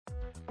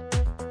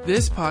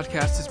This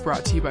podcast is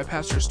brought to you by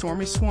Pastor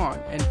Stormy Swann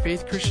and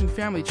Faith Christian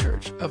Family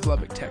Church of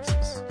Lubbock,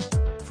 Texas.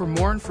 For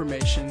more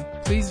information,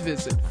 please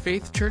visit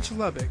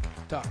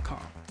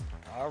faithchurchlubbock.com.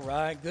 All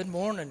right, good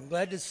morning.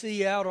 Glad to see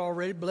you out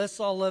already. Bless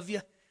all of you.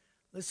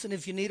 Listen,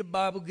 if you need a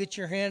Bible, get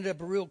your hand up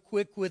real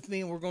quick with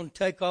me, and we're going to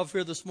take off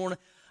here this morning.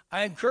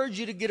 I encourage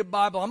you to get a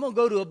Bible. I'm going to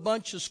go to a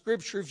bunch of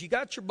Scripture. If you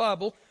got your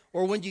Bible,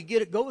 or when you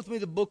get it, go with me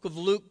to the book of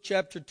Luke,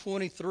 chapter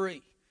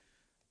 23.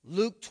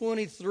 Luke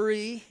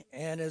 23,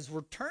 and as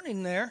we're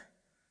turning there,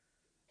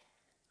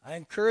 I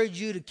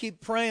encourage you to keep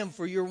praying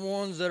for your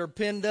ones that are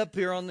pinned up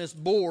here on this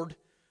board.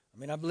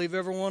 I believe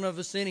every one of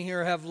us in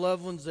here have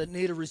loved ones that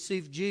need to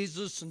receive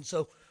Jesus, and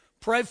so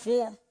pray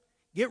for them.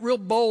 Get real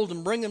bold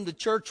and bring them to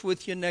church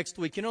with you next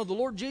week. You know, the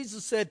Lord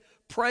Jesus said,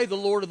 pray the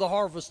Lord of the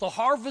harvest. The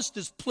harvest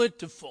is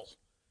plentiful.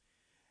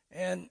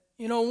 And,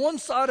 you know, one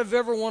side of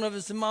every one of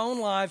us in my own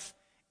life,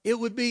 it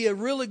would be a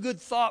really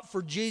good thought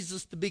for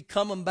Jesus to be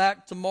coming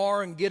back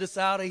tomorrow and get us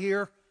out of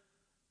here.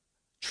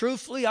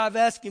 Truthfully, I've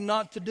asked him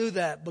not to do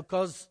that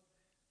because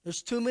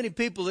there's too many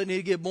people that need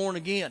to get born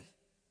again.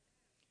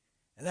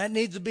 And that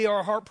needs to be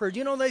our heart prayer.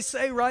 You know, they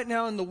say right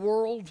now in the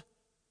world,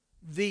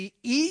 the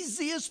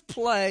easiest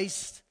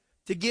place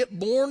to get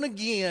born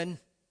again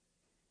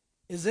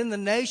is in the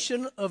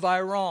nation of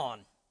Iran.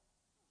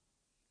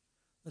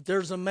 That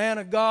there's a man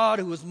of God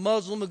who was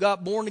Muslim who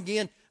got born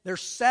again. They're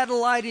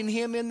satelliting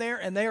him in there,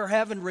 and they are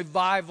having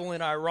revival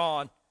in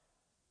Iran.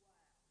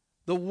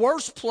 The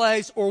worst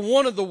place, or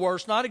one of the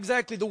worst, not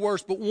exactly the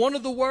worst, but one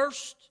of the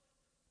worst,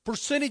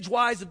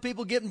 percentage-wise of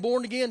people getting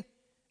born again,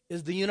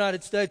 is the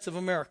United States of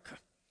America.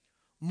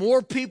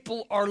 More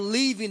people are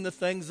leaving the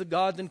things of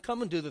God than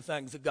coming to the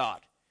things of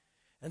God.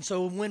 And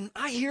so when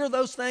I hear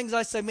those things,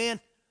 I say, man,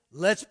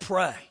 let's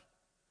pray.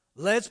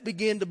 Let's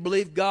begin to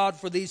believe God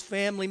for these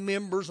family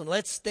members, and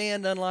let's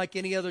stand unlike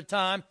any other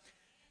time.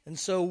 And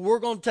so we're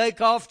going to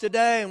take off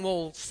today, and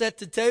we'll set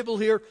the table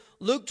here.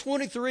 Luke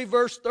 23,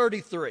 verse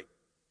 33.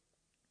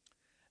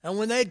 And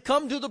when they had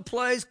come to the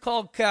place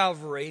called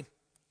Calvary,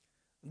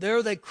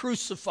 there they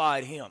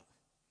crucified him.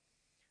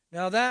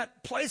 Now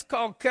that place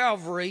called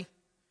Calvary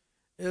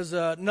is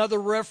another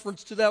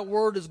reference to that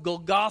word is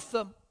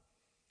Golgotha,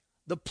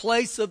 the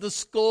place of the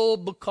skull,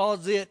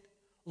 because it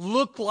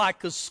looked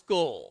like a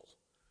skull.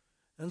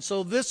 And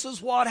so this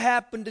is what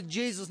happened to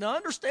Jesus. Now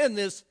understand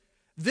this.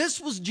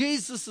 This was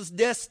Jesus'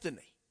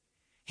 destiny.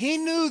 He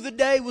knew the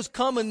day was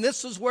coming.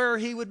 This is where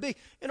he would be.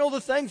 You know,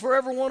 the thing for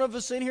every one of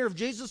us in here, if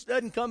Jesus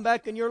doesn't come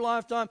back in your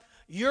lifetime,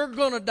 you're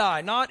going to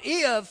die. Not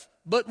if,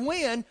 but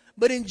when.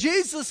 But in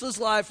Jesus'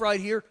 life right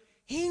here,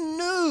 he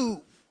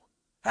knew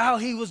how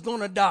he was going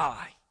to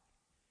die.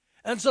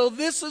 And so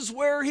this is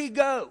where he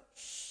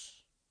goes.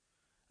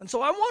 And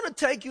so I want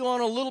to take you on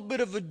a little bit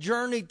of a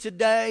journey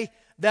today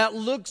that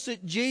looks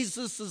at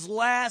Jesus'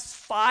 last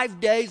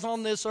 5 days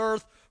on this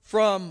earth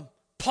from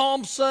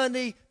Palm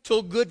Sunday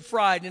till Good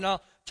Friday.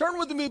 Now, turn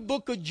with me to the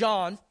book of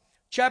John,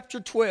 chapter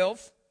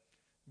 12.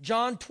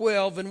 John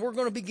 12, and we're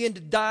going to begin to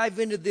dive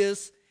into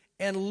this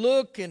and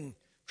look and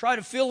try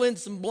to fill in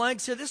some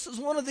blanks here. This is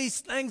one of these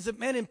things that,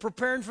 man, in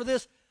preparing for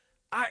this,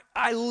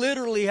 I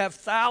literally have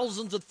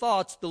thousands of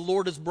thoughts the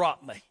Lord has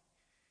brought me.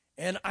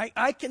 And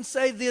I can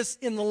say this,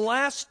 in the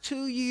last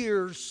 2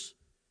 years,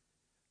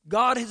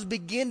 God has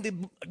begun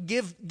to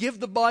give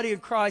the body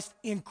of Christ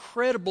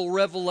incredible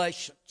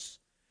revelations.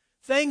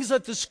 Things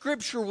that the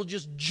Scripture will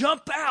just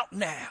jump out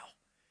now.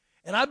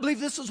 And I believe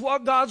this is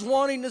what God's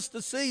wanting us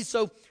to see.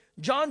 So,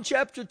 John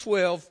chapter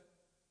 12,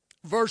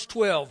 verse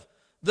 12.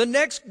 The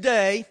next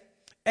day,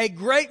 a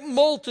great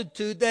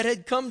multitude that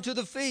had come to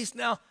the feast.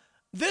 Now,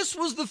 this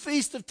was the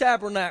Feast of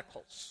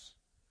Tabernacles.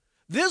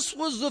 This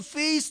was the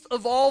feast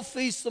of all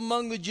feasts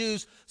among the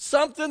Jews,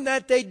 something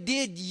that they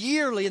did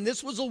yearly. And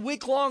this was a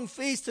week-long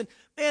feast. And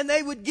man,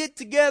 they would get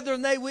together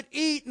and they would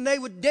eat and they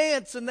would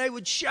dance and they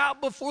would shout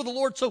before the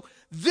Lord. So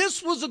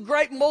this was a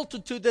great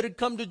multitude that had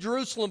come to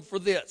Jerusalem for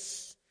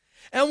this.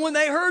 And when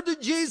they heard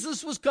that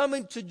Jesus was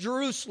coming to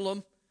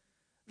Jerusalem,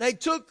 they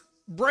took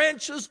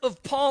branches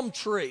of palm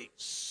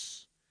trees.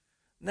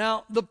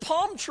 Now, the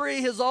palm tree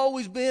has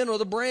always been, or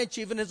the branch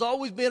even, has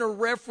always been a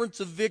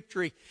reference of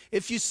victory.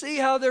 If you see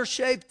how they're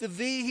shaped, the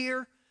V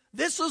here,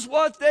 this is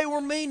what they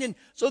were meaning.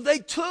 So they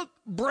took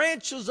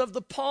branches of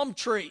the palm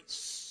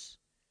trees,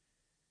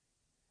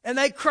 and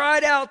they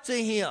cried out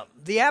to him.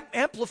 The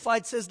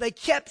Amplified says they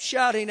kept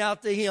shouting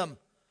out to him,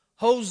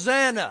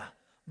 Hosanna,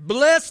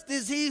 blessed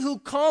is he who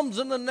comes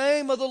in the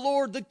name of the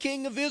Lord, the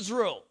King of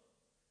Israel.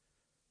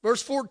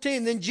 Verse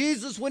 14, then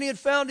Jesus, when he had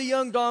found a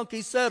young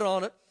donkey, sat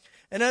on it.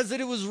 And as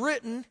it was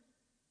written,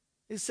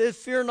 it says,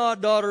 fear not,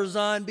 daughter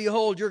Zion,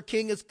 behold, your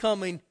king is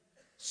coming,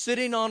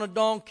 sitting on a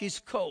donkey's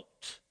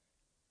coat.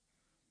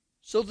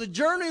 So the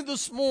journey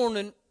this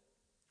morning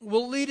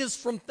will lead us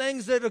from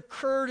things that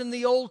occurred in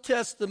the Old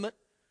Testament,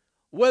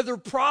 whether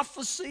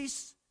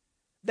prophecies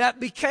that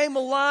became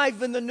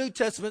alive in the New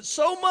Testament.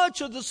 So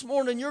much of this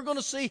morning, you're going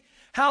to see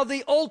how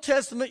the Old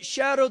Testament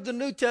shadowed the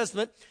New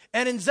Testament.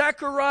 And in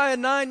Zechariah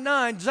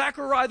 9:9,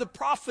 Zechariah the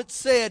prophet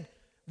said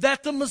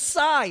that the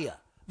Messiah,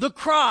 the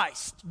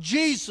Christ,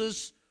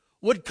 Jesus,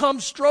 would come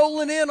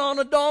strolling in on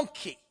a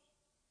donkey.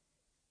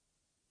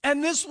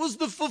 And this was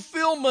the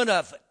fulfillment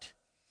of it.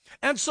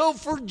 And so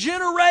for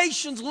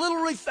generations,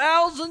 literally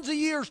thousands of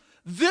years,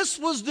 this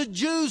was the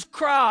Jews'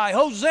 cry.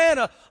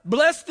 Hosanna,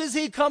 blessed is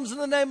he comes in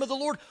the name of the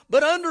Lord.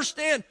 But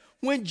understand,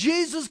 when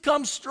Jesus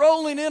comes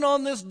strolling in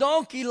on this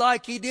donkey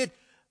like he did,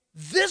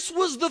 this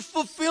was the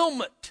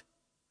fulfillment.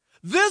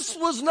 This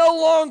was no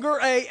longer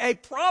a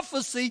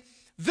prophecy.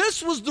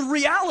 This was the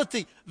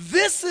reality.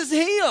 This is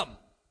him.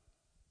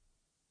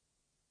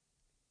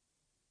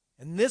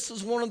 And this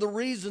is one of the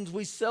reasons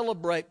we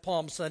celebrate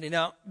Palm Sunday.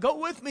 Now, go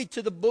with me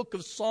to the book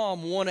of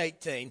Psalm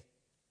 118.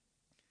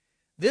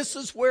 This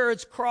is where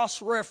it's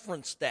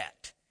cross-referenced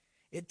at.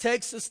 It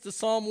takes us to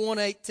Psalm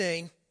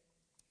 118.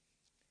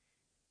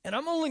 And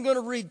I'm only going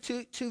to read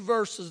two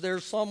verses there.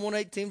 Psalm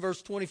 118,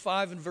 verse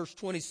 25 and verse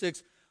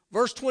 26.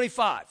 Verse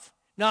 25.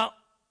 Now,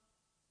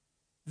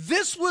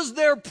 this was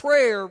their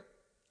prayer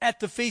at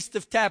the Feast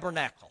of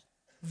Tabernacle.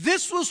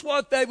 This was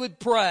what they would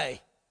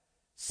pray.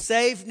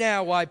 Save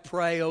now, I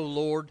pray, O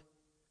Lord.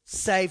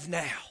 Save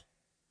now.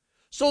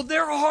 So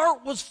their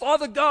heart was,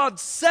 Father God,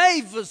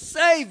 save us,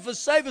 save us,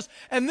 save us.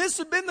 And this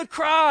had been the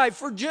cry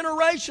for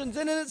generations.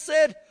 And then it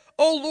said,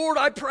 O Lord,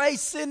 I pray,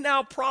 send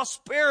now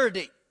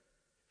prosperity.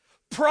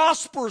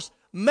 Prosperous.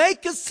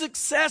 Make us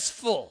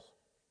successful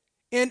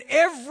in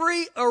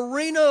every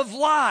arena of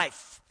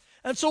life.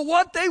 And so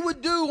what they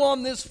would do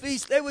on this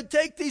feast, they would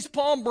take these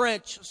palm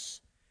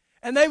branches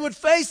and they would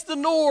face the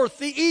north,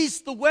 the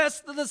east, the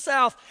west, and the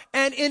south.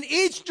 And in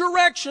each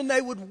direction,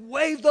 they would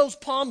wave those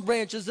palm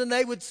branches and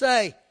they would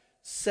say,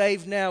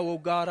 save now, O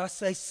God. I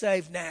say,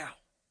 save now.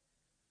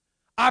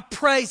 I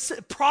pray,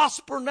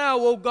 prosper now,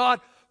 O God.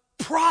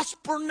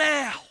 Prosper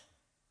now.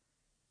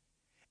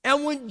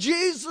 And when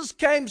Jesus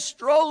came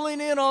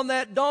strolling in on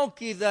that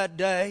donkey that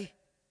day,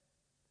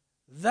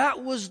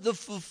 that was the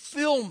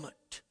fulfillment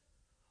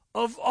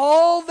of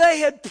all they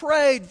had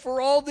prayed for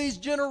all these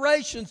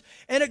generations.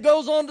 And it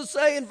goes on to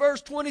say in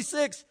verse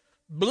 26,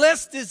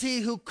 blessed is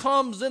he who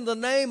comes in the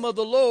name of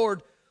the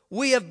Lord.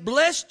 We have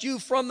blessed you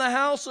from the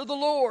house of the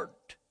Lord.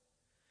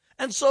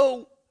 And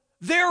so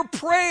their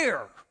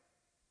prayer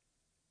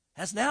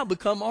has now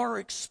become our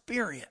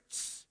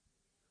experience.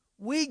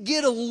 We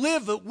get to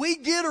live it. We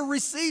get to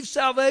receive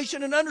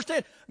salvation and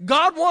understand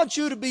God wants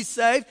you to be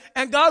saved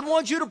and God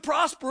wants you to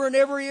prosper in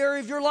every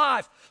area of your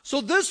life. So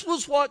this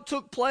was what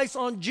took place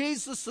on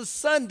Jesus'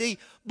 Sunday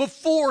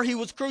before he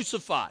was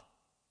crucified.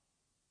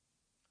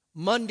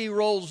 Monday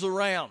rolls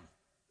around.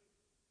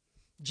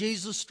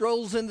 Jesus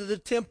strolls into the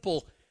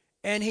temple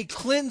and he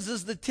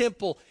cleanses the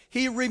temple.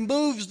 He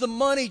removes the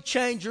money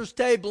changer's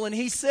table and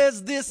he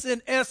says this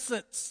in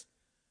essence.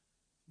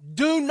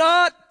 Do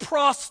not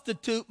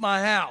prostitute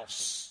my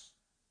house.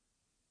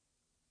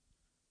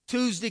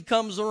 Tuesday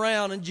comes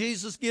around and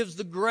Jesus gives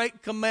the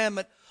great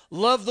commandment.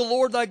 Love the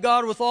Lord thy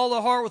God with all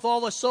thy heart, with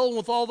all thy soul, and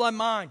with all thy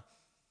mind.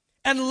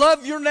 And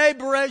love your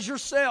neighbor as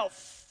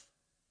yourself.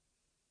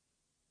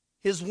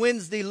 His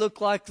Wednesday looked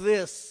like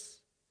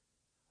this.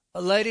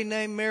 A lady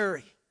named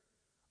Mary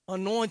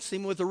anoints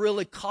him with a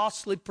really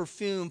costly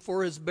perfume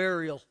for his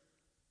burial.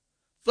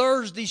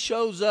 Thursday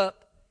shows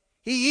up.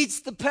 He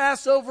eats the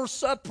Passover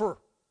supper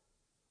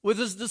with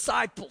his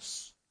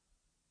disciples.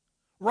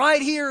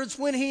 Right here, it's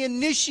when he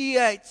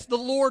initiates the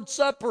Lord's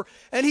Supper.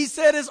 And he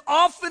said, as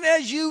often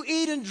as you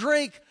eat and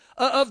drink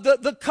of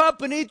the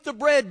cup and eat the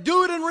bread,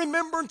 do it in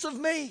remembrance of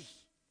me.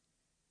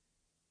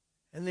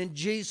 And then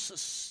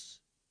Jesus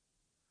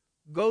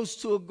goes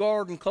to a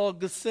garden called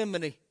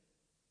Gethsemane.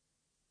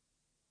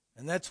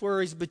 And that's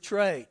where he's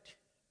betrayed.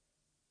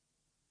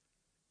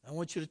 I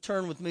want you to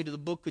turn with me to the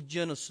book of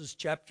Genesis,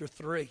 chapter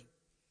 3.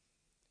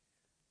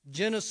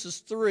 Genesis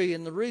 3,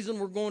 and the reason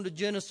we're going to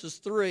Genesis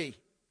 3,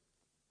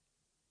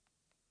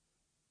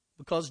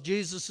 because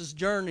Jesus'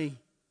 journey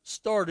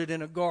started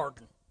in a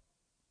garden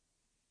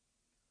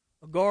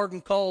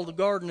called the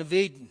Garden of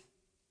Eden,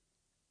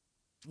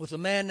 with a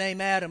man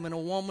named Adam and a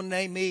woman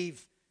named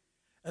Eve.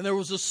 And there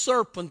was a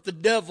serpent, the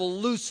devil,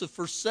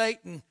 Lucifer,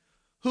 Satan,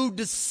 who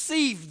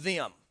deceived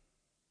them.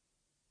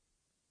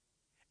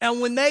 And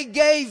when they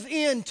gave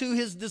in to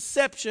his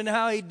deception,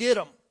 how he did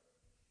them,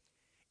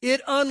 it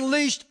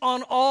unleashed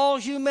on all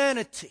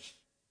humanity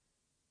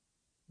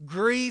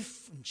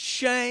grief and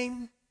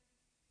shame,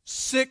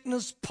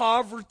 sickness,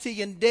 poverty,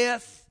 and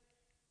death.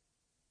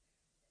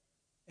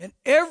 And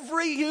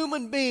every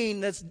human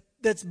being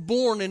that's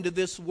born into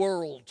this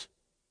world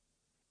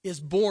is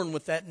born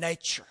with that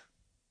nature.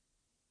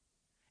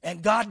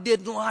 And God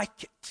didn't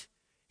like it.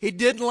 He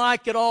didn't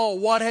like at all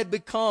what had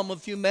become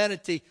of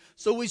humanity.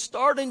 So we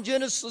start in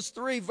Genesis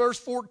 3, verse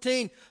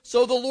 14.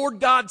 So the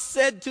Lord God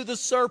said to the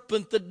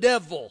serpent, the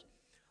devil,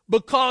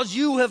 because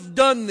you have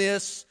done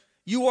this,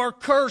 you are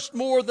cursed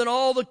more than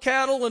all the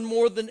cattle and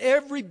more than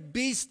every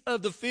beast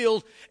of the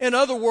field. In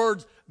other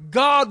words,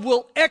 God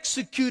will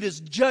execute his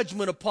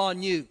judgment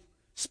upon you.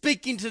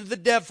 Speaking to the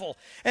devil.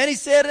 And he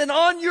said, and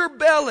on your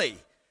belly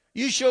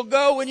you shall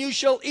go and you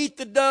shall eat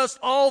the dust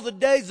all the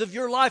days of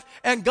your life.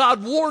 And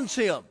God warns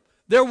him.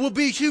 There will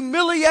be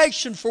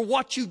humiliation for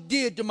what you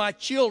did to my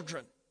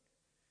children.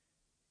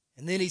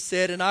 And then he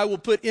said, and I will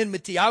put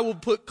enmity, I will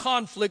put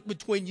conflict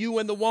between you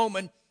and the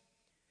woman,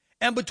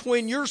 and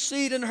between your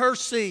seed and her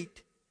seed.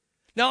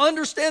 Now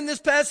understand this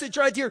passage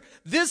right here.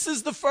 This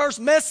is the first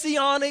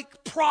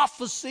messianic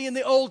prophecy in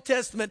the Old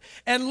Testament.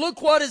 And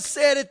look what is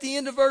said at the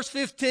end of verse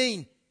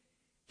 15.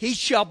 He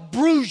shall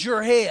bruise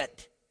your head.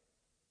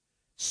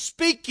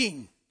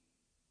 Speaking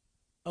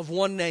of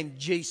one named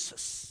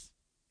Jesus.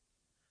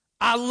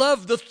 I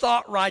love the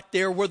thought right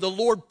there where the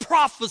Lord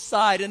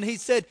prophesied and he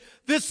said,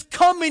 this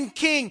coming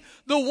king,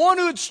 the one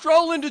who would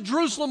stroll into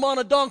Jerusalem on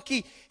a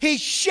donkey, he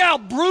shall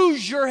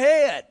bruise your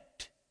head.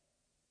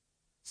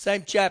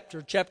 Same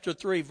chapter, chapter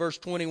 3, verse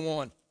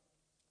 21.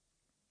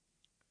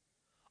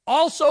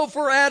 Also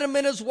for Adam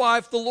and his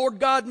wife, the Lord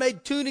God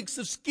made tunics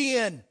of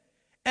skin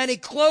and he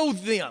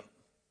clothed them.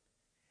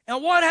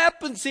 And what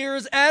happens here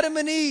is Adam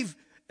and Eve,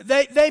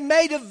 they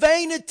made a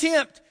vain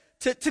attempt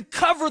to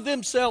cover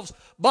themselves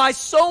by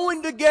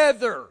sewing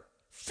together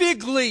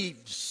fig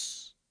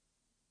leaves.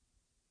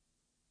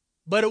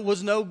 But it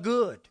was no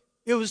good.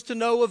 It was to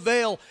no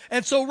avail.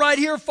 And so right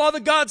here, Father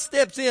God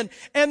steps in,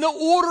 and the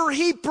order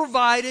he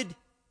provided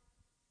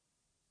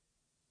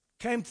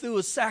came through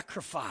a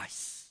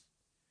sacrifice.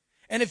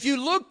 And if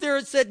you look there,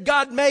 it said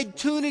God made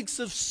tunics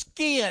of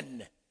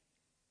skin.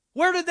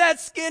 Where did that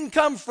skin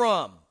come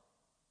from?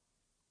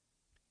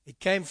 It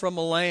came from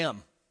a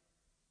lamb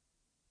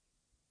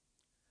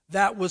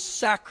that was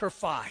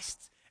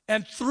sacrificed.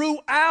 And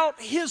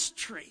throughout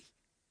history,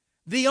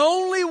 the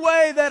only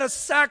way that a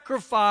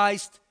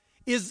sacrifice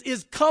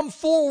is come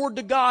forward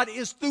to God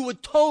is through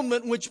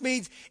atonement, which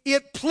means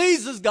it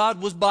pleases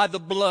God, was by the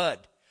blood.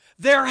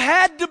 There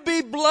had to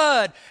be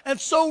blood. And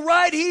so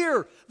right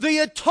here, the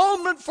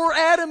atonement for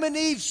Adam and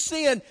Eve's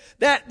sin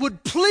that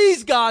would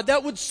please God,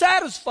 that would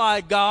satisfy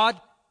God,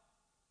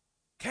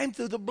 came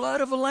through the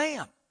blood of a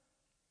lamb.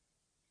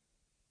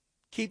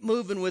 Keep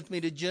moving with me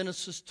to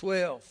Genesis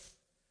 12.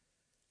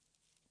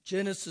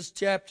 Genesis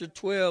chapter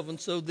 12. And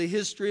so the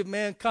history of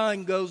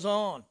mankind goes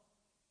on.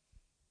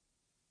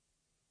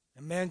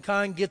 And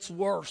mankind gets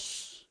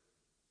worse.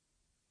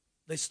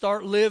 They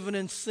start living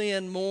in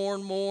sin more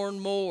and more and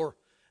more.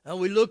 And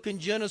we look in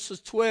Genesis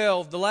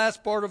 12, the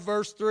last part of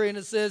verse 3, and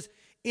it says,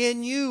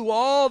 in you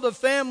all the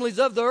families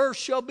of the earth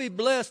shall be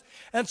blessed.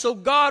 And so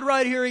God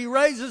right here, he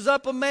raises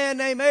up a man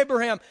named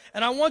Abraham.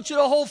 And I want you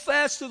to hold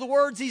fast to the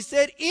words he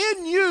said,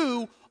 in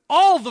you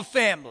all the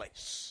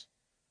families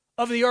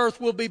of the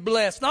earth will be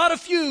blessed. Not a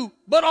few,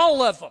 but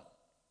all of them.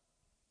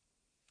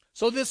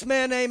 So this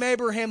man named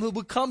Abraham, who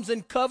becomes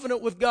in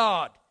covenant with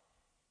God,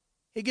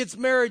 he gets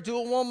married to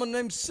a woman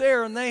named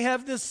Sarah, and they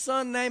have this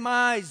son named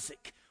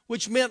Isaac,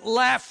 which meant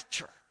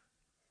laughter.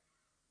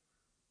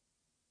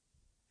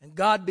 And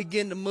God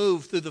began to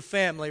move through the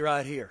family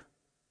right here.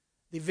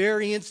 The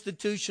very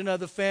institution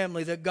of the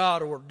family that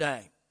God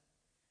ordained.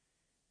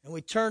 And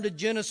we turn to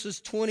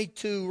Genesis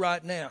 22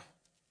 right now.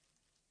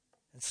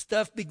 And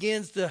stuff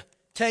begins to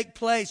take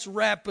place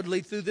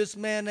rapidly through this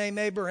man named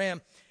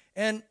Abraham.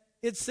 And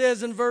it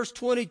says in verse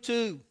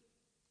 22,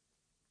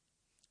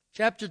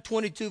 chapter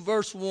 22,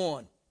 verse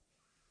 1.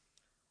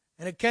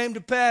 And it came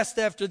to pass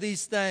after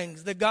these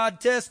things that God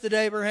tested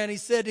Abraham. He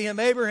said to him,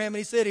 Abraham, and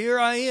he said, here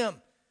I am.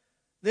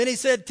 Then he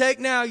said, take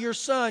now your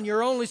son,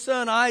 your only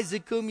son,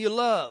 Isaac, whom you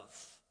love.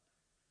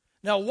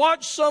 Now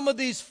watch some of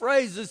these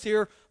phrases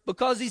here,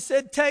 because he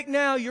said, take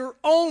now your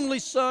only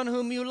son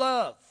whom you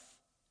love.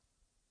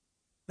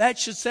 That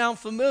should sound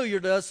familiar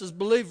to us as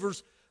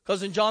believers,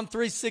 because in John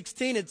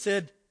 3:16 it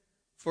said,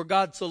 for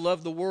God so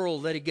loved the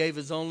world that he gave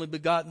his only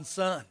begotten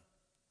son.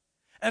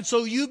 And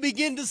so you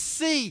begin to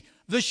see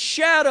the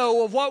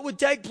shadow of what would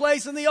take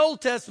place in the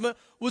Old Testament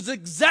was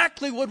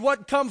exactly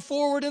what come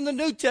forward in the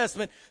New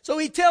Testament. So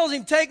he tells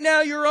him, take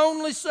now your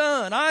only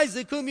son,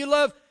 Isaac, whom you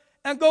love,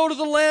 and go to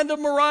the land of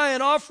Moriah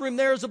and offer him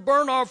there as a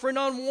burnt offering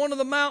on one of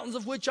the mountains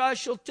of which I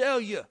shall tell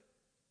you.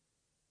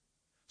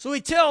 So he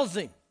tells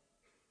him,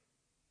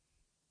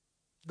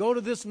 go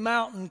to this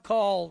mountain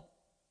called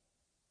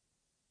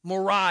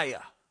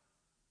Moriah.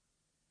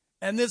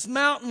 And this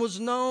mountain was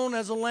known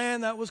as a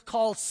land that was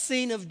called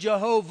Scene of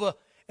Jehovah.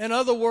 In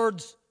other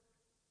words,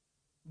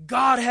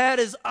 God had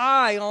his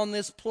eye on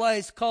this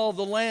place called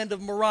the land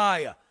of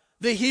Moriah,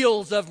 the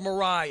hills of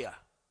Moriah.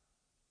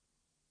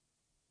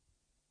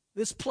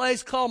 This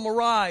place called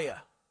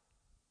Moriah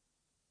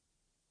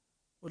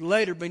would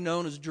later be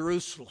known as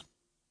Jerusalem.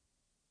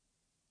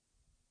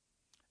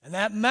 And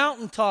that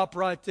mountaintop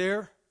right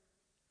there,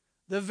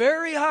 the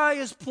very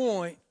highest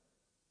point,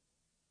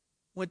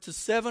 went to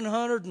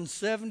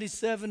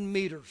 777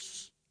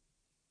 meters.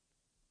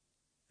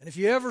 And if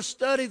you ever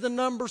study the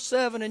number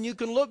 7, and you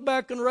can look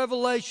back in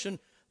Revelation,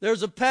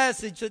 there's a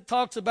passage that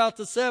talks about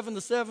the 7,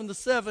 the 7, the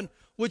 7,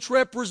 which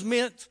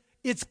represents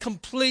it's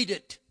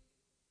completed.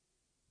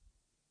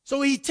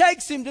 So he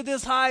takes him to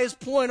this highest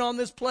point on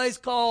this place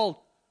called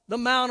the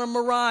Mount of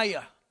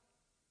Moriah.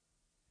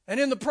 And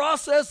in the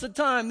process of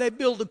time, they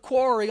build a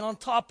quarry on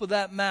top of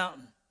that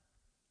mountain.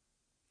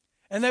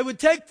 And they would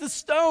take the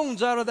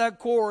stones out of that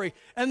quarry,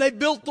 and they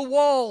built the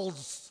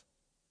walls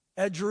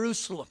at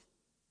Jerusalem.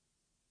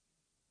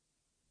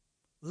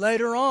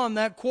 Later on,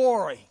 that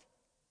quarry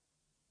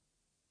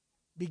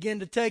began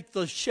to take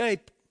the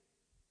shape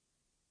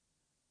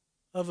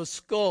of a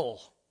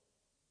skull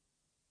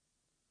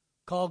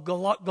called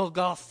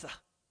Golgotha,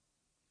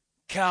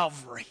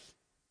 Calvary,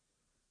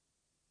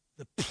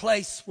 the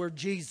place where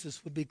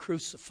Jesus would be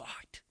crucified.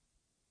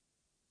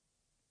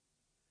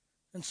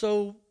 And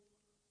so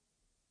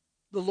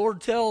the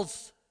Lord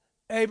tells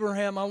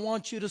Abraham, I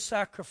want you to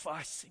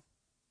sacrifice him.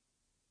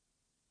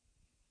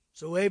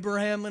 So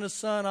Abraham and his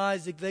son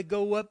Isaac, they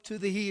go up to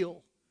the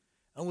hill.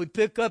 And we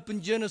pick up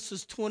in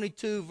Genesis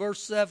 22,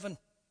 verse 7.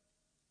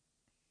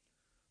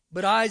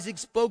 But Isaac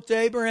spoke to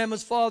Abraham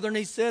his father, and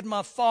he said,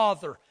 my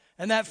father.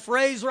 And that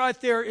phrase right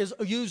there is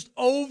used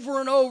over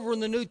and over in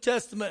the New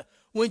Testament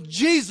when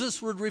Jesus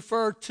would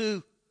refer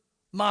to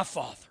my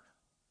father.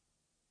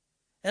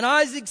 And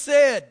Isaac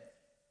said,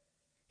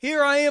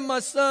 here I am,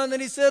 my son. Then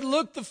he said,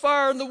 look, the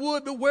fire and the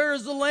wood, but where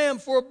is the lamb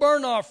for a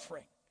burnt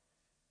offering?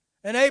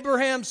 And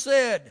Abraham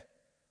said,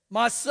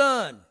 my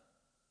son,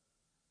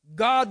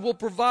 God will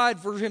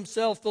provide for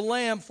himself the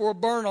lamb for a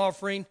burnt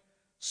offering.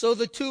 So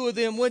the two of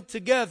them went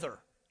together.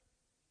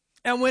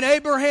 And when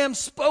Abraham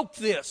spoke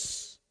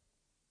this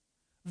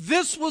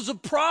was a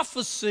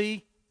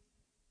prophecy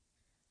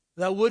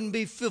that wouldn't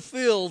be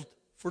fulfilled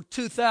for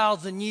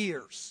 2,000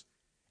 years.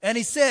 And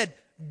he said,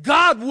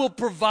 God will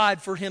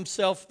provide for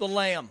himself the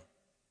lamb.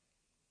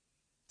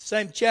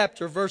 Same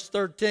chapter, verse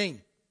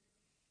 13.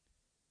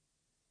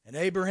 And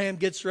Abraham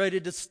gets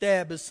ready to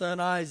stab his son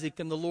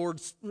Isaac, and the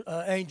Lord's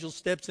angel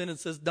steps in and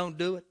says, don't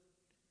do it.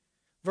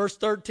 Verse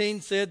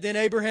 13 said, then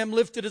Abraham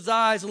lifted his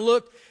eyes and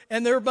looked,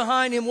 and there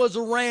behind him was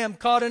a ram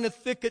caught in a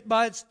thicket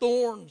by its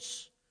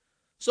thorns.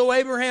 So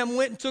Abraham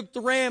went and took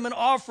the ram and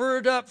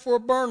offered it up for a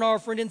burnt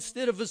offering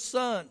instead of his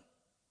son.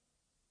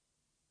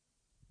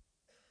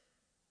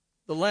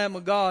 The Lamb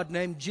of God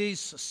named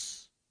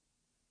Jesus.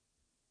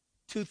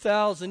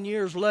 2,000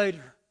 years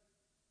later,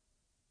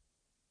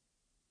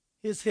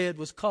 his head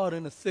was caught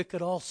in a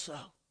thicket also,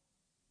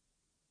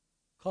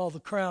 called the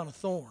crown of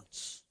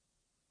thorns.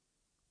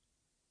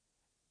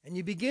 And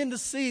you begin to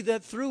see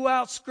that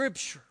throughout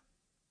Scripture,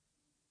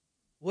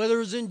 whether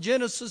it's in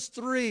Genesis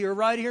 3 or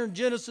right here in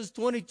Genesis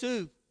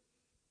 22,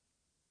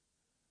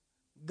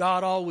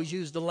 God always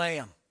used a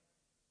lamb.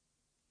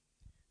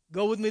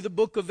 Go with me to the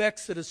book of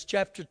Exodus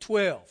chapter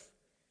 12.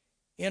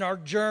 In our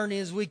journey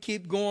as we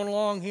keep going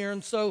along here,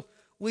 and so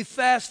we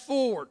fast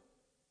forward.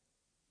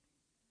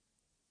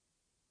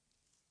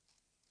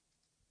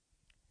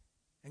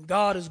 And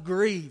God is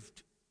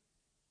grieved.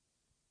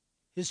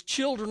 His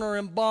children are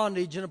in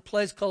bondage in a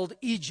place called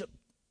Egypt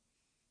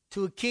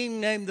to a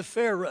king named the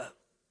Pharaoh.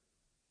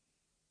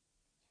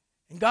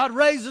 And God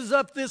raises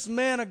up this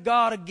man of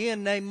God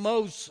again named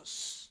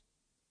Moses.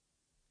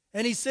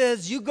 And he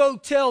says, you go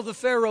tell the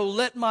Pharaoh,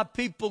 let my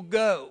people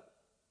go.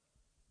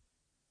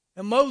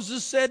 And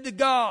Moses said to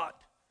God,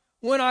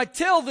 when I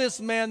tell this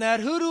man that,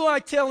 who do I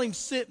tell him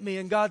sent me?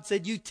 And God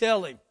said, you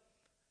tell him,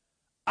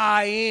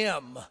 I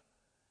am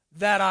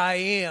that I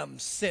am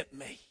sent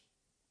me.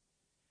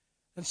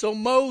 And so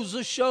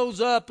Moses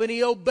shows up and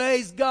he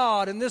obeys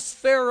God. And this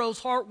Pharaoh's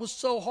heart was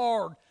so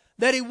hard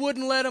that he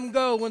wouldn't let him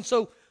go. And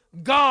so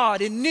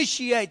God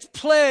initiates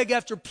plague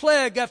after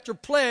plague after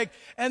plague,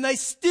 and they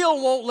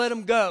still won't let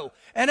him go.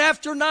 And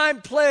after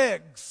 9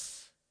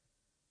 plagues,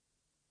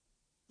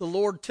 the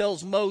Lord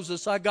tells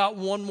Moses, I got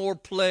one more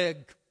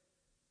plague.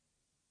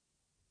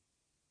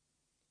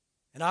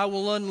 And I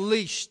will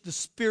unleash the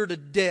spirit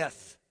of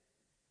death.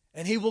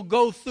 And he will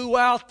go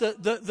throughout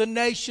the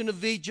nation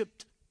of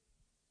Egypt.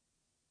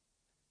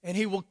 And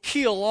he will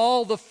kill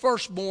all the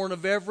firstborn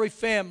of every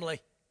family,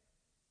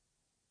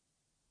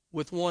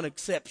 with one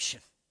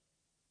exception.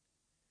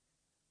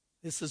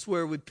 This is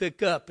where we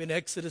pick up in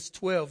Exodus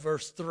 12,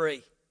 verse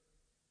 3.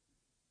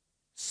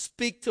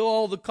 Speak to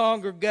all the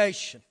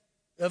congregation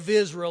of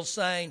Israel,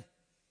 saying,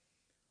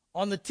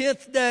 on the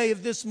 10th day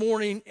of this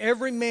morning,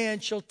 every man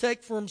shall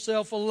take for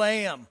himself a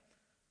lamb,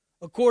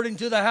 according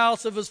to the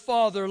house of his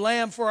father, a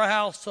lamb for a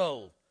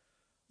household.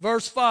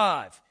 Verse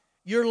 5,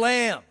 your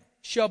lamb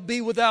shall be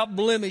without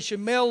blemish, a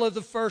male of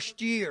the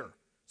first year.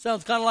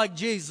 Sounds kind of like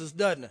Jesus,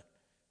 doesn't it?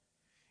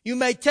 You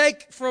may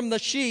take from the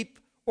sheep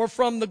or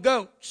from the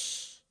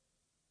goats.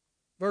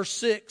 Verse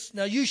 6,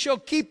 now you shall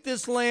keep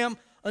this lamb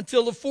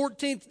until the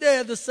 14th day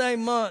of the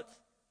same month.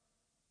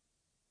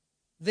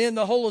 Then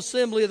the whole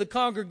assembly of the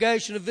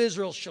congregation of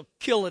Israel shall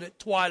kill it at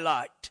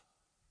twilight.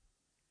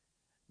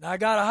 Now I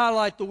got to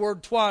highlight the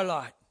word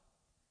twilight,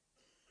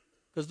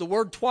 because the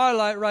word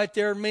twilight right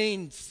there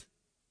means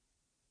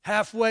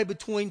halfway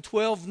between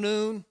 12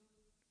 noon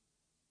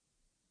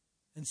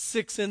and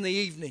 6 in the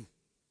evening.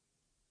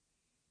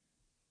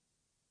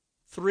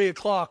 3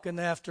 o'clock in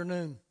the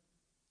afternoon.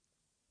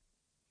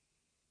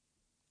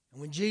 And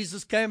when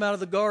Jesus came out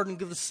of the Garden of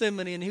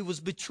Gethsemane and he was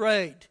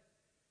betrayed,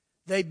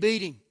 they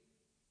beat him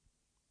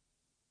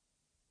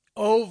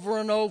over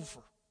and over.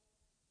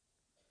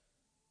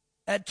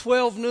 At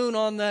 12 noon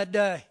on that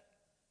day,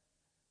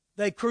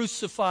 they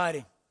crucified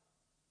him.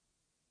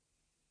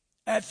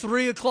 At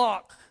 3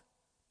 o'clock,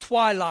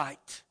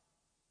 twilight,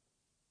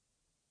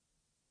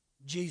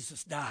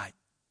 Jesus died.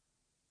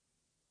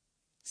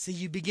 See,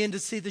 you begin to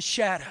see the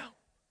shadow.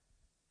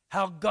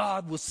 How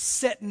God was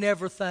setting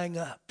everything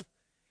up.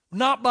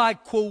 Not by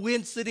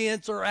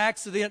coincidence or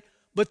accident,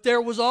 but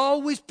there was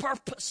always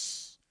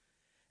purpose.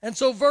 And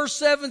so verse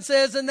 7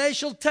 says, and they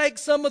shall take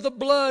some of the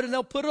blood and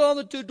they'll put it on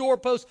the two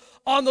doorposts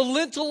on the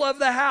lintel of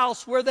the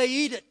house where they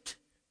eat it.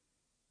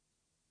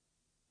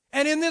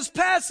 And in this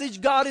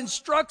passage, God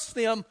instructs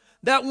them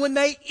that when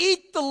they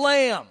eat the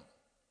lamb,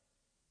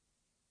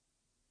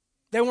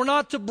 they were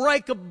not to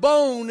break a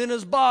bone in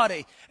his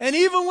body. And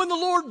even when the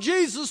Lord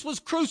Jesus was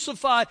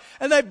crucified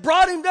and they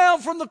brought him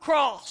down from the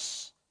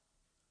cross,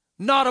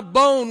 not a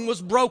bone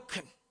was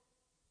broken.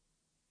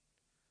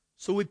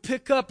 So we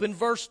pick up in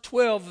verse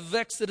 12 of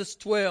Exodus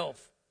 12.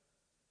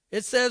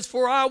 It says,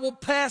 for I will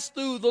pass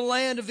through the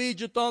land of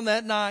Egypt on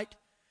that night,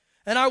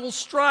 and I will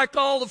strike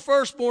all the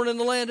firstborn in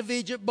the land of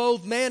Egypt,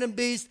 both man and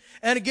beast,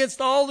 and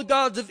against all the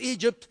gods of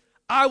Egypt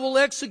I will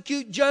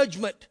execute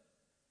judgment.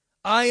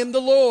 I am the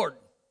Lord.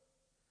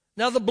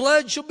 Now the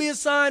blood shall be a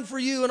sign for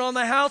you and on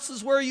the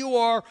houses where you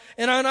are.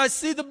 And when I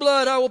see the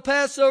blood, I will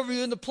pass over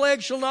you, and the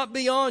plague shall not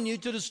be on you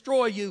to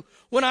destroy you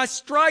when I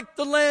strike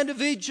the land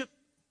of Egypt.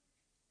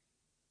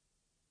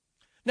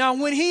 Now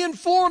when he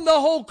informed the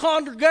whole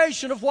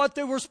congregation of what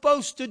they were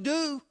supposed to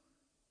do,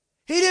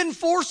 he didn't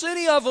force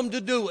any of them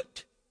to do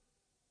it.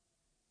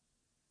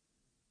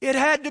 It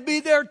had to be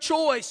their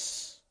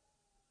choice.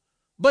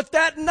 But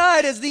that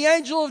night, as the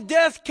angel of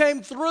death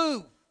came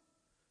through,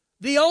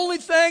 the only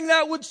thing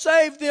that would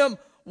save them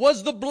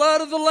was the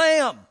blood of the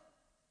Lamb.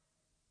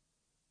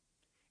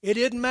 It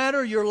didn't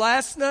matter your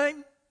last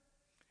name.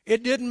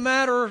 It didn't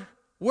matter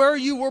where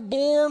you were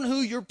born, who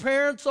your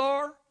parents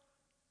are.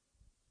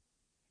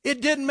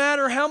 It didn't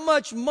matter how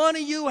much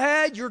money you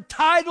had, your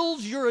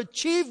titles, your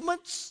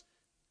achievements.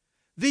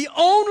 The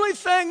only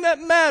thing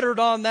that mattered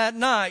on that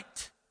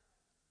night,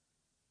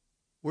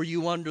 were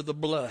you under the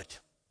blood.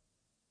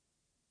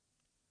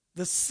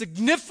 The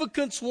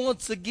significance,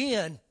 once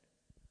again,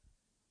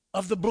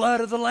 of the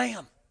blood of the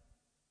Lamb.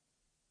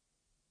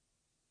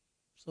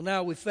 So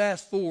now we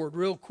fast forward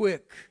real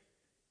quick.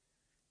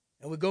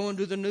 And we go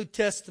into the New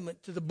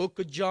Testament to the book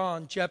of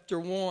John, chapter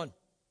 1.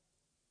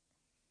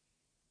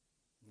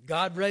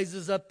 God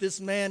raises up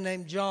this man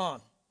named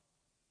John,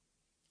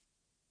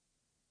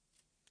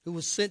 who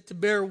was sent to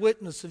bear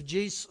witness of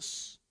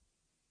Jesus.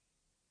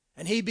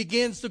 And he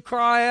begins to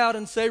cry out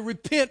and say,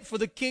 repent, for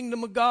the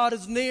kingdom of God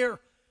is near.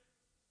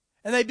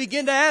 And they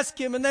begin to ask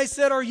him, and they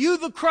said, are you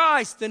the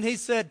Christ? And he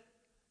said,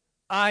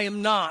 I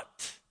am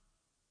not.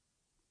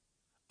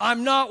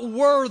 I'm not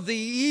worthy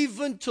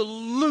even to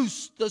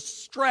loose the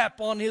strap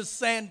on his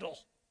sandal.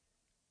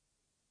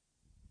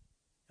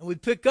 And we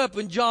pick up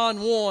in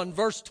John 1,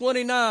 verse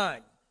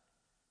 29.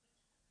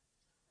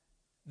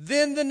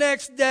 Then the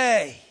next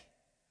day,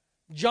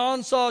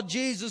 John saw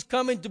Jesus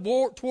coming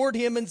toward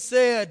him and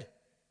said,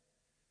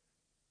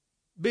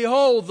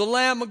 behold, the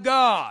Lamb of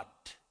God.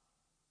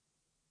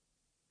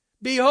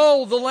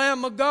 Behold, the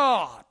Lamb of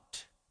God.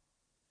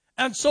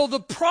 And so the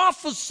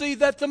prophecy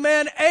that the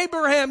man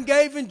Abraham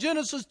gave in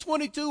Genesis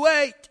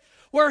 22:8,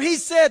 where he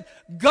said,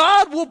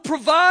 God will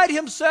provide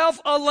himself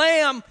a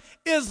lamb,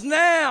 is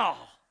now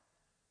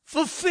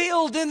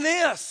fulfilled in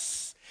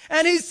this.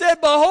 And he said,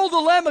 behold, the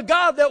Lamb of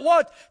God that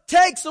what?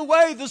 Takes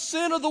away the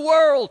sin of the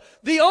world.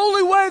 The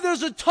only way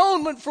there's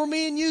atonement for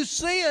me and you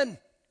sin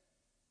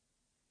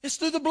is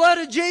through the blood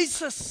of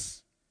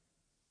Jesus.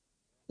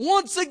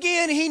 Once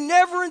again, he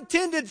never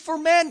intended for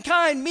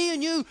mankind, me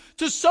and you,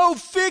 to sew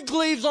fig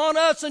leaves on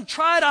us and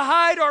try to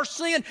hide our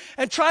sin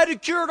and try to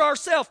cure it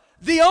ourselves.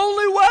 The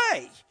only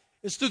way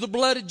is through the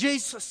blood of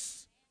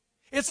Jesus.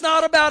 It's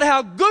not about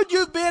how good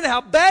you've been,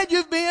 how bad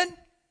you've been,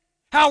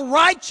 how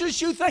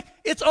righteous you think.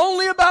 It's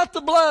only about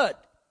the blood.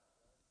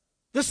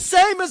 The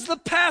same as the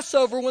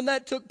Passover when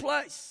that took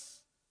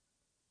place.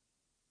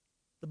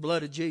 The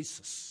blood of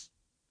Jesus.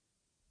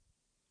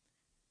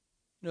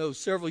 You know,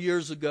 several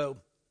years ago,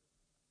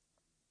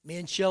 me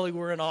and Shelley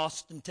were in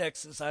Austin,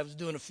 Texas. I was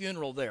doing a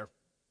funeral there.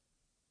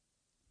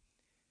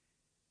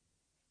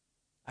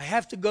 I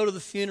have to go to the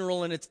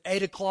funeral, and it's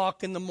 8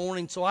 o'clock in the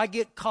morning, so I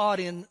get caught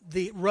in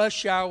the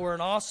rush hour in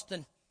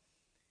Austin.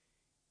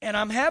 And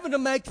I'm having to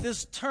make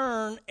this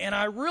turn, and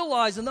I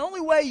realize, and the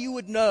only way you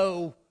would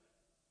know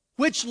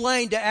which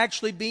lane to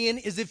actually be in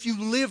is if you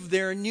lived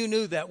there and you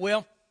knew that.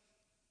 Well,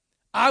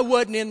 I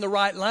wasn't in the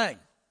right lane,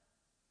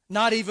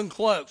 not even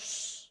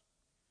close.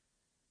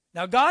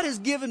 Now, God has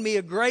given me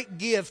a great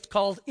gift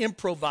called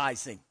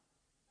improvising.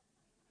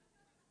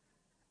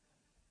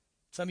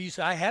 Some of you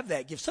say, I have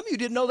that gift. Some of you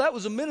didn't know that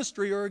was a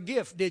ministry or a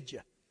gift, did you?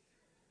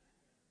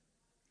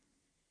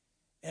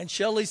 And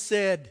Shelley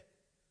said,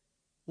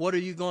 what are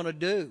you going to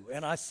do?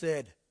 And I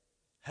said,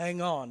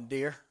 hang on,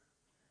 dear.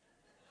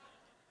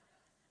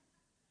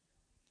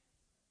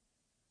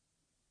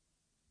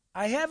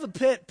 I have a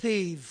pet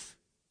peeve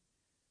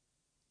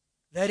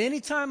that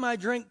anytime I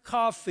drink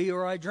coffee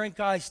or I drink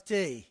iced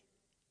tea,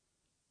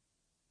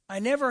 I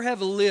never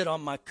have a lid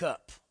on my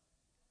cup.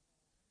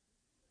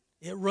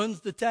 It ruins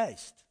the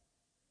taste.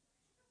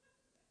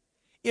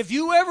 If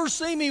you ever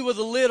see me with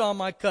a lid on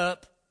my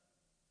cup,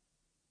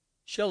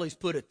 Shelley's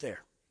put it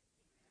there.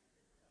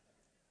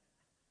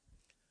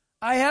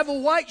 I have a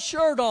white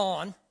shirt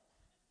on,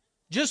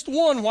 just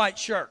one white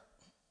shirt.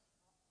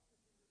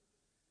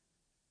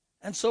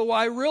 And so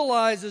I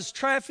realize as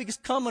traffic is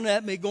coming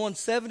at me going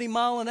 70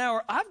 miles an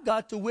hour, I've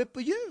got to whip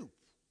a U.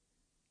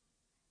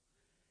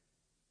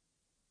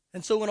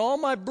 And so in all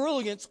my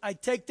brilliance, I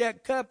take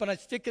that cup and I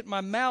stick it in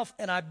my mouth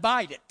and I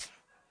bite it.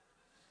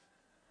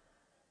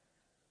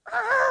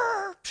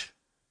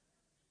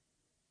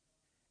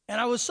 And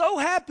I was so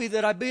happy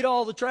that I beat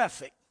all the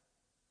traffic.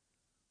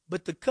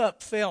 But the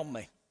cup failed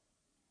me.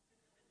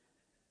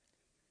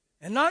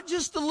 And not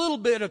just a little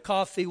bit of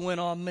coffee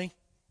went on me.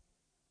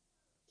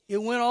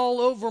 It went all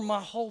over my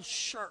whole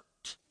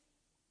shirt.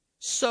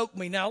 Soaked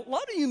me. Now, a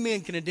lot of you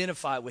men can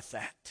identify with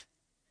that.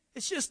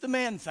 It's just a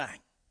man thing.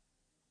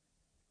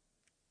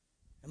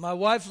 And my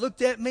wife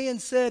looked at me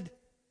and said,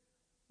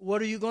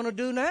 "What are you going to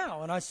do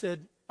now?" And I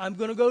said, "I'm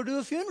going to go to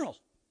a funeral."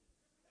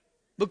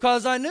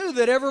 Because I knew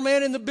that every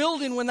man in the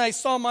building, when they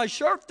saw my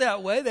shirt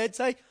that way, they'd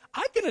say,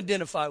 "I can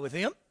identify with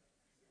him."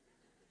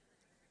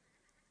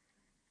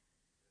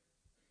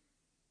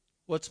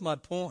 What's my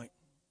point?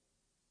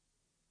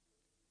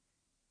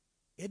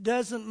 It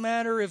doesn't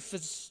matter if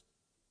it's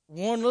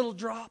one little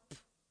drop,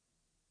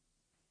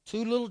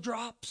 two little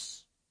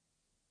drops,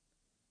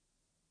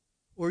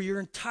 or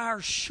your entire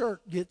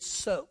shirt gets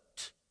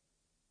soaked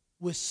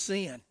with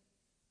sin.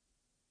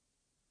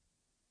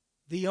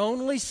 The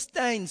only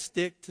stain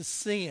stick to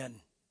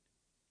sin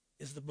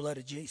is the blood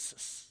of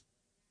Jesus.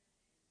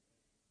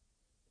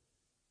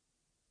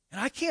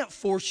 And I can't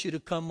force you to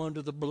come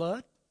under the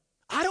blood.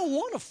 I don't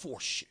want to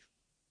force you.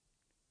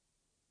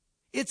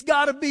 It's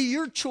got to be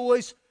your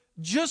choice,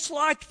 just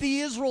like the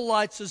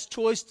Israelites'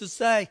 choice to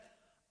say,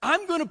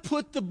 "I'm going to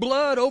put the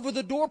blood over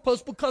the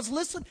doorpost," because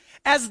listen,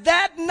 as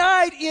that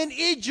night in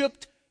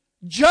Egypt,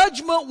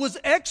 judgment was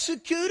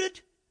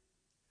executed,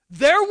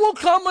 there will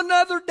come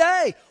another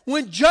day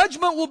when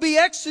judgment will be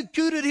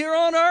executed here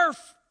on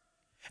earth.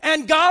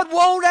 And God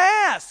won't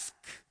ask,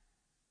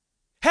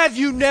 "Have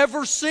you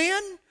never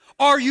sinned?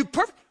 Are you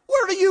perfect?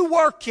 Where do you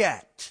work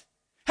at?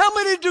 How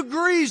many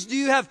degrees do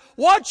you have?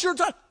 What's your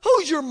time?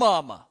 Who's your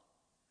mama?"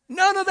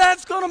 None of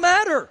that's going to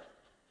matter.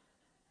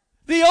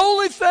 The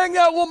only thing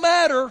that will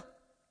matter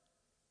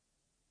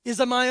is,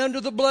 am I under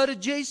the blood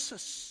of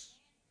Jesus?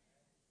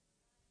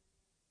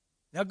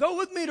 Now go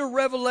with me to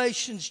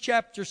Revelation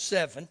chapter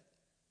 7.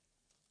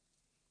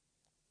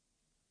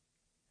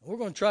 We're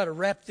going to try to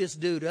wrap this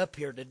dude up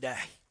here today.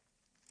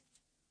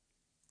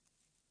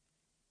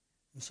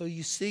 And so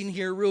you've seen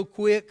here real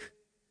quick,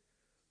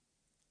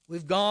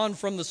 we've gone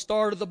from the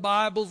start of the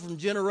Bible, from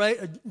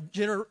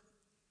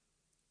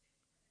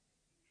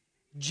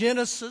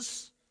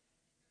Genesis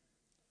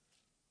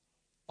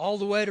all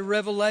the way to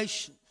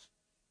Revelation.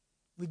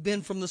 We've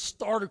been from the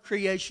start of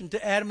creation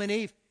to Adam and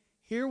Eve.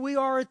 Here we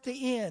are at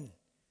the end.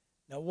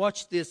 Now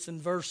watch this in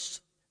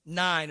verse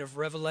 9 of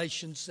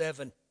Revelation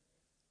 7.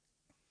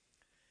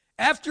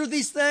 "After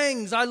these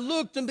things I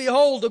looked, and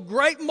behold, a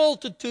great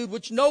multitude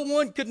which no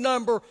one could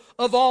number,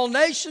 of all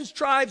nations,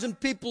 tribes, and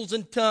peoples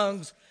and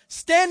tongues,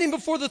 standing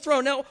before the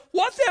throne." Now,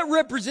 what that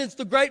represents,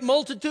 the great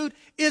multitude,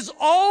 is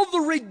all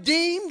the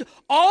redeemed,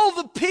 all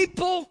the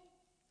people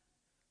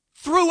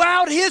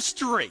throughout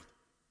history.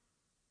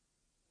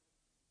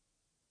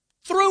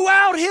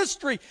 Throughout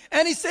history.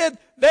 And he said,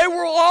 they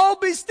will all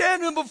be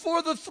standing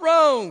before the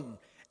throne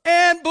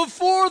and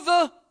before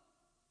the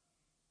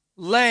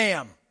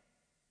Lamb,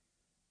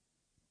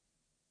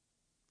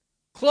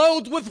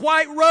 clothed with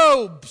white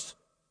robes,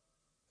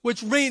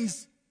 which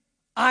means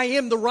I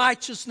am the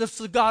righteousness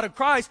of God of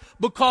Christ,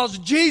 because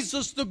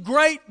Jesus, the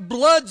great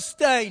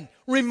bloodstain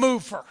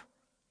remover,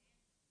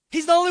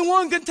 He's the only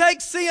one who can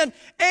take sin.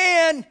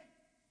 And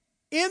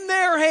in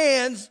their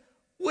hands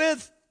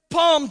with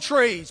palm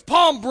trees,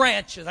 palm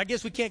branches. I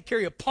guess we can't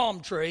carry a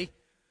palm tree,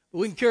 but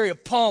we can carry a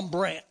palm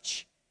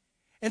branch.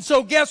 And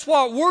so guess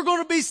what? We're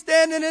going to be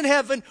standing in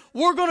heaven.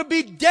 We're going to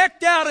be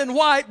decked out in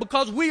white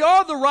because we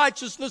are the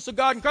righteousness of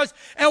God in Christ.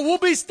 And we'll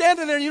be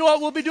standing there, and you know what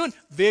we'll be doing?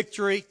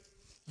 Victory,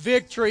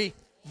 victory,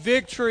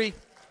 victory,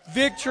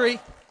 victory.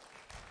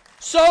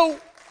 So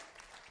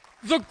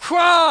the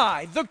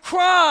cry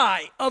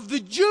of the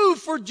Jew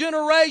for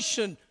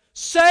generation,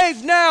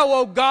 "Save now,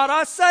 O God,"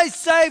 I say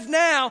save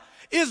now,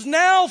 is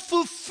now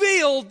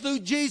fulfilled through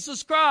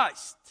Jesus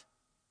Christ.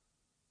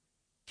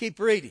 Keep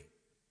reading.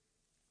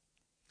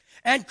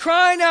 "And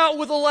crying out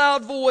with a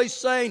loud voice,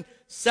 saying,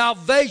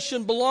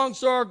 Salvation belongs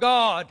to our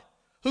God,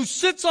 who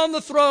sits on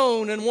the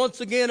throne, and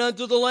once again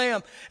unto the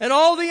Lamb. And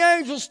all the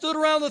angels stood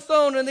around the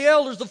throne, and the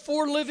elders, the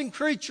four living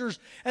creatures,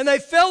 and they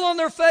fell on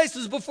their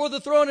faces before the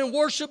throne and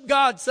worshiped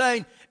God,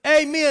 saying,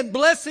 Amen,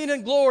 blessing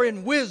and glory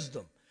and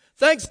wisdom,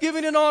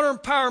 thanksgiving and honor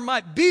and power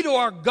might be to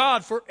our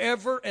God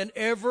forever and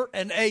ever,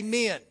 and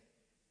amen."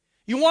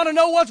 You want to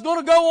know what's going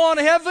to go on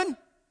in heaven?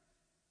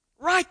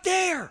 Right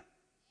there.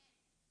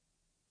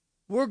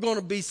 We're going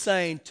to be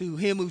saying to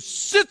Him who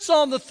sits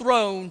on the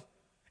throne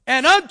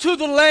and unto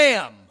the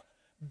Lamb,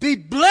 be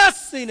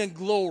blessing and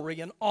glory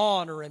and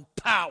honor and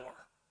power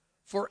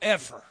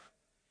forever.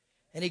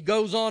 And he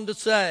goes on to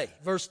say,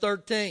 verse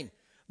 13,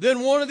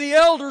 then one of the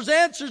elders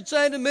answered,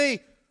 saying to me,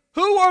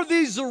 who are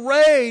these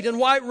arrayed in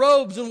white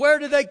robes, and where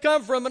do they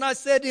come from? And I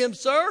said to him,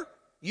 sir,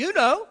 you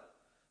know.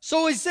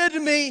 So he said to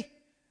me,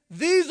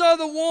 these are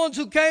the ones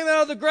who came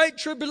out of the great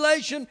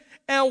tribulation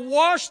and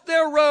washed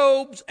their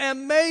robes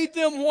and made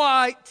them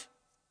white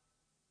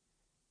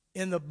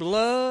in the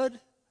blood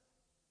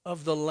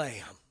of the Lamb.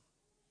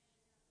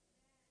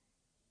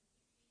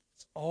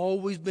 It's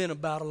always been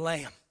about a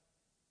lamb.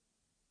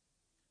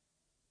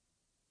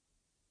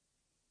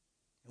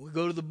 And we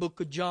go to the book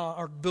of John,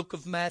 or book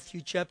of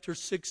Matthew, chapter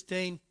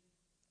 16.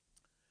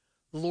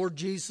 The Lord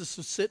Jesus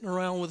was sitting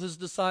around with his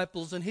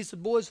disciples, and he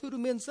said, boys, who do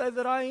men say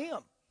that I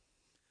am?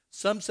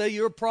 Some say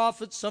you're a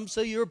prophet, some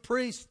say you're a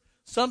priest,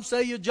 some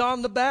say you're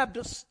John the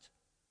Baptist.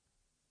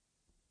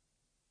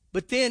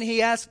 But then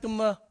he asked them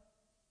an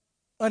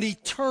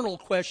eternal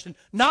question,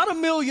 not $1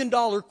 million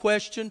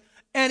question,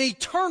 an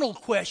eternal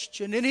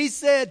question. And he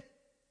said,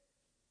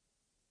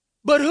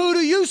 but who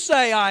do you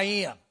say I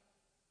am?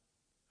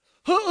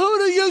 Who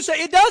do you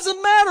say? It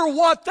doesn't matter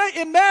what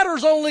it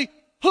matters only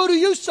who do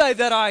you say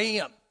that I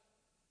am?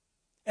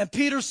 And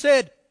Peter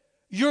said,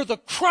 you're the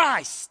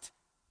Christ.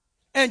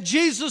 And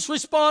Jesus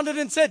responded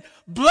and said,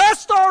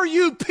 blessed are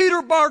you,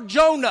 Peter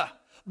Bar-Jonah.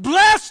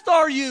 Blessed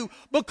are you,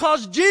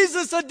 because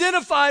Jesus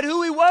identified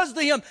who he was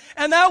to him.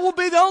 And that will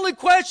be the only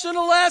question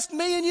he'll ask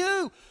me and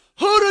you.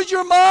 Who does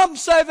your mom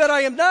say that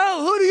I am? No,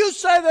 who do you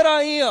say that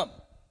I am?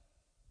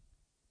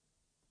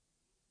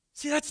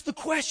 See, that's the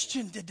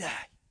question today.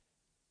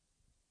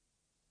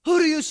 Who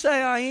do you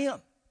say I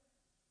am?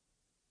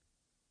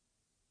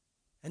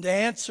 And to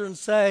answer and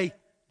say,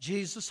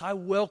 Jesus, I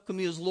welcome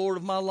you as Lord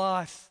of my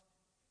life.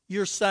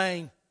 You're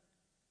saying,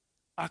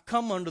 I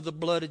come under the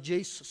blood of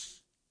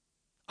Jesus.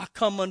 I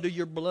come under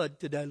your blood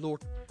today,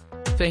 Lord.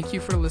 Thank you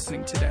for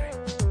listening today.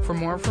 For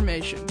more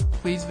information,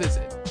 please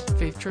visit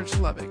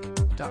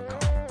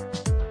faithchurchlubbock.com.